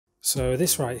So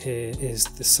this right here is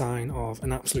the sign of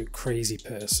an absolute crazy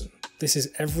person. This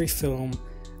is every film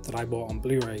that I bought on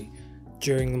Blu-ray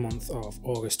during the month of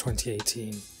August 2018.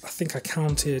 I think I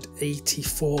counted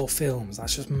 84 films.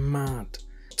 That's just mad.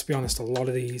 To be honest, a lot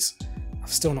of these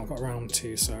I've still not got around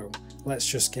to, so let's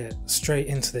just get straight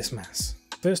into this mess.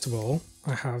 First of all,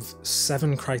 I have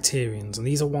 7 Criterions, and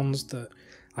these are ones that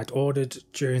I'd ordered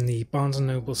during the Barnes &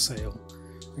 Noble sale.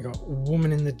 I got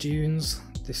Woman in the Dunes.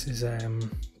 This is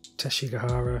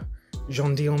Teshigahara,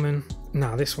 Jean Dielman.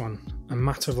 Now this one, A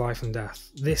Matter of Life and Death.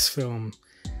 This film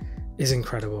is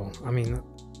incredible. I mean,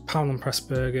 Powell and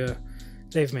Pressburger,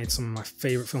 they've made some of my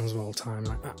favourite films of all time, and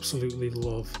I absolutely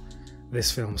love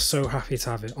this film. So happy to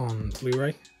have it on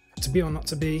Blu-ray. To Be or Not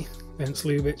to Be, Ernst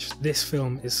Lubitsch. This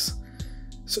film is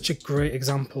such a great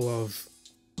example of,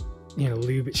 you know,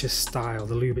 Lubitsch's style,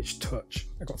 the Lubitsch touch.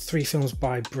 I got 3 films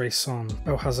by Bresson,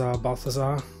 Au Hasard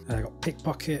Balthazar. I got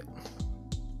Pickpocket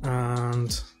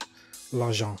and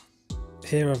L'Argent.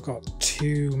 Here I've got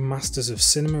 2 Masters of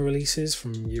Cinema releases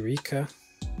from Eureka.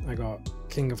 I got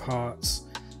King of Hearts,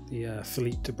 the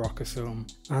Philippe de Broca film,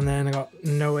 and then I got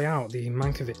No Way Out, the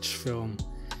Mankiewicz film,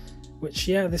 which,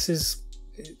 yeah,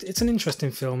 it's an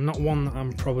interesting film, not one that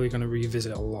I'm probably going to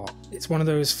revisit a lot. It's one of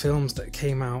those films that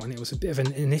came out and it was a bit of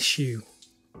an issue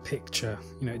picture.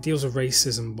 You know, it deals with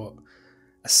racism, but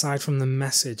aside from the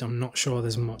message, I'm not sure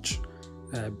there's much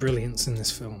brilliance in this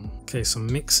film. Okay, so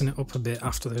mixing it up a bit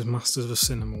after those Masters of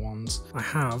Cinema ones, I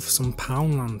have some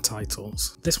Poundland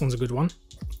titles. This one's a good one.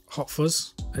 Hot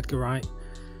Fuzz, Edgar Wright,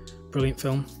 brilliant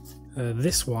film.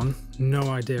 This one, no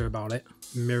idea about it.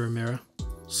 Mirror Mirror.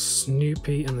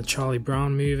 Snoopy and the Charlie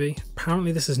Brown movie.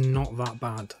 Apparently this is not that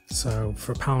bad, so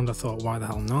for £1 I thought, why the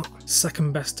hell not?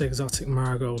 Second Best Exotic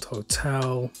Marigold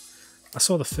Hotel. I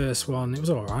saw the first one, it was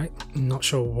alright. I'm not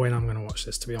sure when I'm going to watch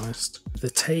this, to be honest. The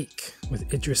Take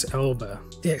with Idris Elba.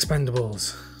 The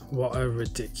Expendables. What a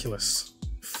ridiculous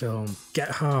film. Get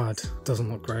Hard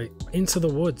doesn't look great. Into the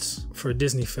Woods for a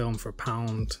Disney film for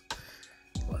 £1.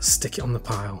 Let's stick it on the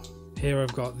pile. Here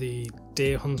I've got the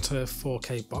Deer Hunter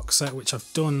 4K box set, which I've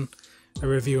done a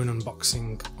review and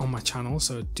unboxing on my channel,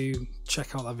 so do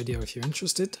check out that video if you're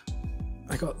interested.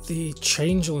 I got the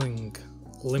Changeling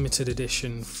limited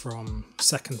edition from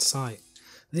Second Sight.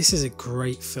 This is a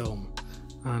great film,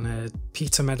 and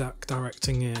Peter Medak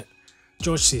directing it,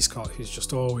 George C. Scott, who's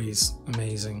just always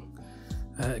amazing.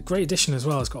 Great edition as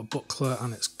well. It's got a booklet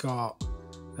and it's got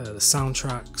the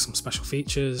soundtrack, some special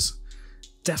features.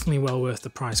 Definitely well worth the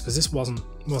price because this wasn't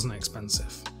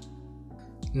expensive.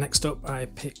 Next up, I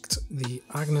picked the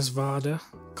Agnes Varda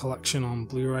collection on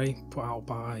Blu-ray, put out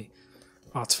by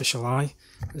Artificial Eye.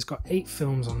 It's got 8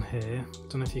 films on here.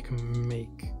 Don't know if you can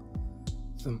make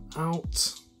them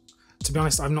out. To be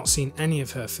honest, I've not seen any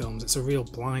of her films. It's a real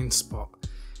blind spot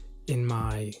in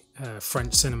my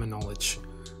French cinema knowledge,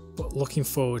 but looking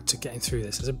forward to getting through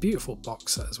this. It's a beautiful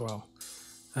box set as well.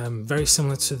 Very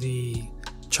similar to the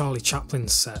Charlie Chaplin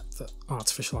set that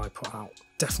Artificial Eye put out.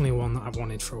 Definitely one that I've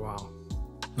wanted for a while.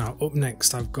 Now up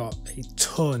next I've got a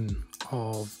ton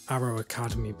of Arrow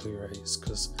Academy Blu-rays,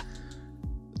 because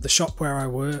the shop where I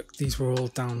work, these were all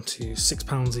down to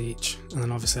 £6 each, and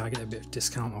then obviously I get a bit of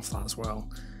discount off that as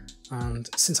well. And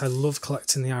since I love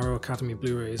collecting the Arrow Academy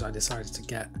Blu-rays, I decided to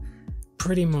get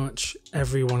pretty much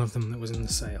every one of them that was in the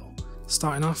sale.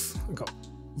 Starting off, I got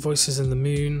Voices in the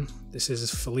Moon. This is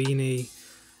Fellini,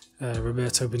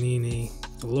 Roberto Benigni,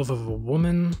 The Love of a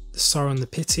Woman, The Sorrow and the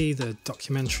Pity, the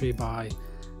documentary by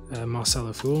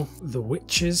Marcelo Foul, The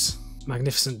Witches,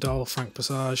 Magnificent Doll, Frank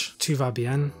Passage, Tout va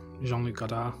bien, Jean-Luc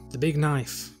Godard, The Big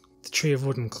Knife, The Tree of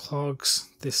Wooden Clogs.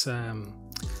 This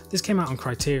came out on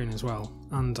Criterion as well,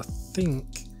 and I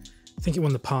think it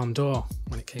won the Palme d'Or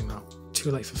when it came out.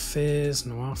 Too Late for Fears,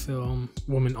 noir film,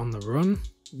 Woman on the Run,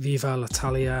 Viva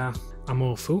l'Italia,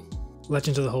 Amour Fou,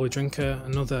 Legend of the Holy Drinker,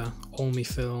 another Olmi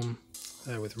film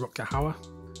with Rutger Hauer.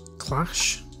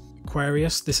 Clash,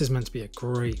 Aquarius, this is meant to be a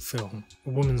great film. A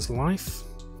Woman's Life,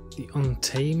 The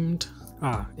Untamed,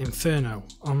 Inferno,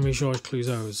 Henri-Georges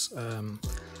Clouzot's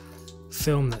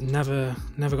film that never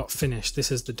got finished.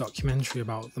 This is the documentary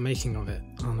about the making of it,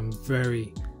 and I'm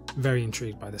very, very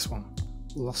intrigued by this one.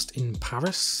 Lost in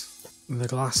Paris, The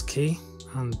Glass Key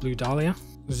and Blue Dahlia,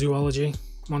 Zoology,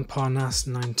 Montparnasse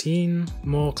 19,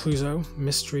 more Clouzot,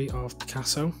 Mystery of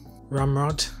Picasso,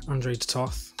 Ramrod, Andre de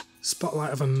Toth,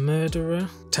 Spotlight of a Murderer,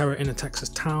 Terror in a Texas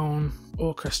Town,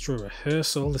 Orchestra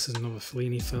Rehearsal, this is another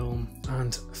Fellini film,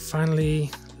 and finally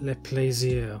Le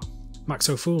Plaisir, Max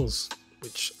O'Fools,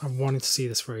 which I've wanted to see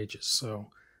this for ages, so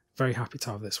very happy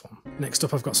to have this one. Next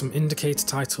up I've got some Indicator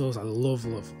titles. I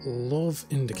love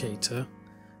Indicator.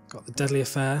 Got The Deadly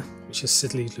Affair, which is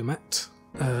Sidley Lumet,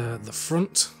 The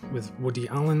Front with Woody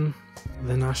Allen,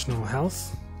 The National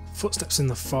Health, Footsteps in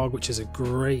the Fog, which is a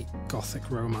great gothic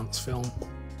romance film,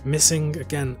 Missing,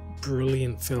 again,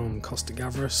 brilliant film, Costa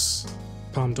Gavras,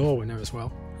 Palme d'Or winner as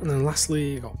well. And then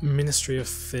lastly, you got Ministry of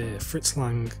Fear, Fritz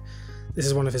Lang. This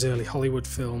is one of his early Hollywood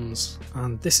films,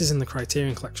 and this is in the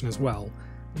Criterion Collection as well,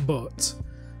 but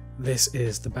this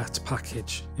is the better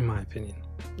package in my opinion.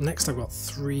 Next I've got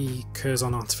 3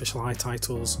 Curzon Artificial Eye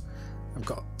titles. I've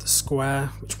got The Square,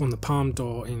 which won the Palme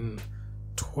d'Or in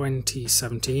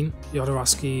 2017,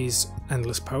 Jodorowsky's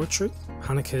Endless Poetry,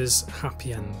 Haneke's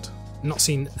Happy End. Not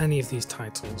seen any of these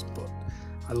titles, but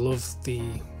I love the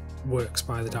works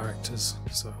by the directors,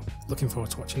 so looking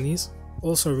forward to watching these.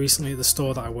 Also recently at the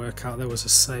store that I work at there was a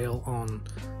sale on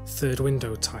Third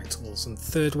Window titles, and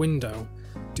Third Window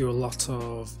do a lot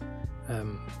of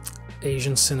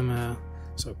Asian cinema,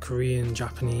 so Korean,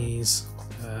 Japanese,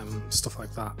 stuff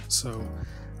like that. So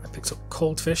I picked up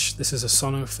Cold Fish. This is a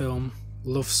Sono film,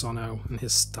 love Sono and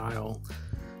his style.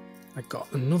 I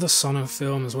got another Sono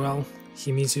film as well,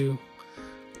 Himizu.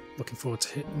 Looking forward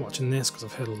to watching this because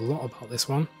I've heard a lot about this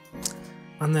one.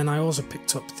 And then I also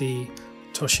picked up the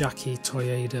Toshiaki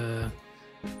Toyeda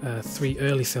 3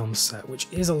 early films set, which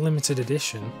is a limited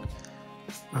edition,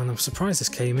 and I'm surprised this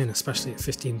came in, especially at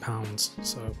 £15,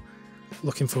 so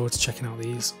looking forward to checking out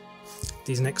these.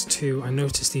 These next 2, I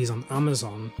noticed these on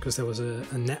Amazon because there was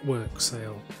a network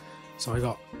sale, so I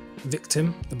got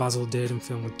Victim, the Basil Dearden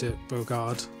film with Dirk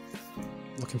Bogarde,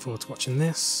 looking forward to watching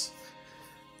this,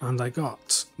 and I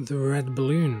got The Red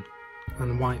Balloon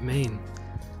and White Mane,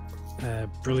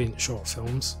 brilliant short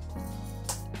films.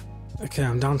 Okay,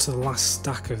 I'm down to the last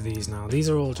stack of these now. These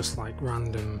are all just like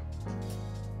random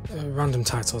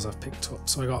titles I've picked up.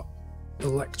 So I got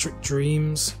Electric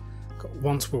Dreams, got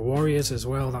Once Were Warriors as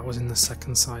well, that was in the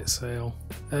second sight sale.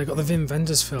 I got the Wim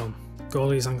Wenders film,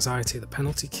 Goalie's Anxiety at the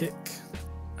Penalty Kick.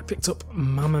 I picked up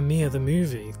Mamma Mia the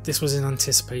movie. This was in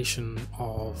anticipation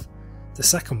of the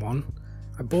second one.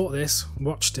 I bought this,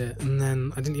 watched it, and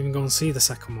then I didn't even go and see the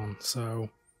second one, so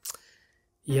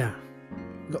yeah.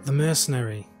 I got The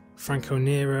Mercenary, Franco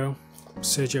Nero,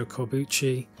 Sergio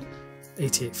Corbucci,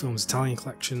 88 Films Italian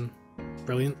Collection,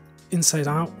 brilliant. Inside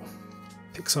Out,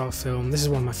 Pixar film, this is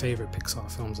one of my favourite Pixar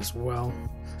films as well.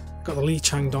 Got the Lee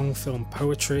Chang-dong film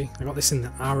Poetry, I got this in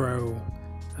the Arrow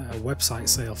website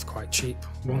sale for quite cheap,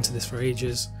 wanted this for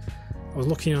ages. I was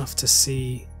lucky enough to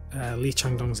see Lee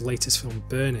Chang-dong's latest film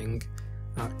Burning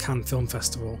at Cannes Film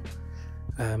Festival.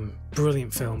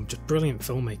 Brilliant film, just brilliant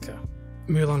filmmaker.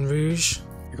 Moulin Rouge,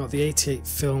 I got the 88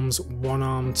 Films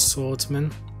One-Armed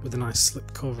Swordsman with a nice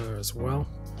slipcover as well.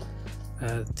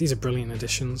 These are brilliant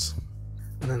additions.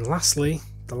 And then lastly,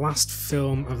 the last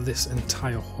film of this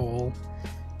entire haul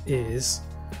is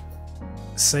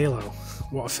Salo.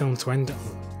 What a film to end it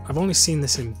on. I've only seen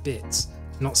this in bits,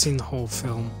 not seen the whole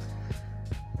film.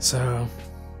 So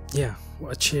yeah,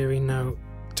 what a cheery note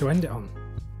to end it on.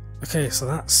 Okay, so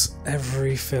that's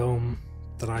every film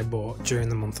that I bought during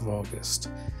the month of August.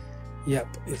 Yep,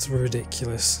 it's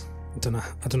ridiculous. I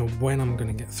don't know when I'm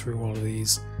going to get through all of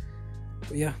these.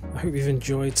 But yeah, I hope you've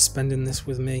enjoyed spending this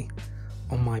with me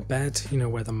on my bed, you know,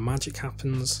 where the magic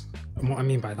happens. And what I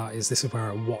mean by that is this is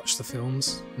where I watch the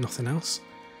films, nothing else.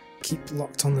 Keep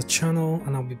locked on the channel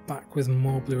and I'll be back with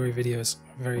more Blu-ray videos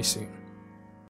very soon.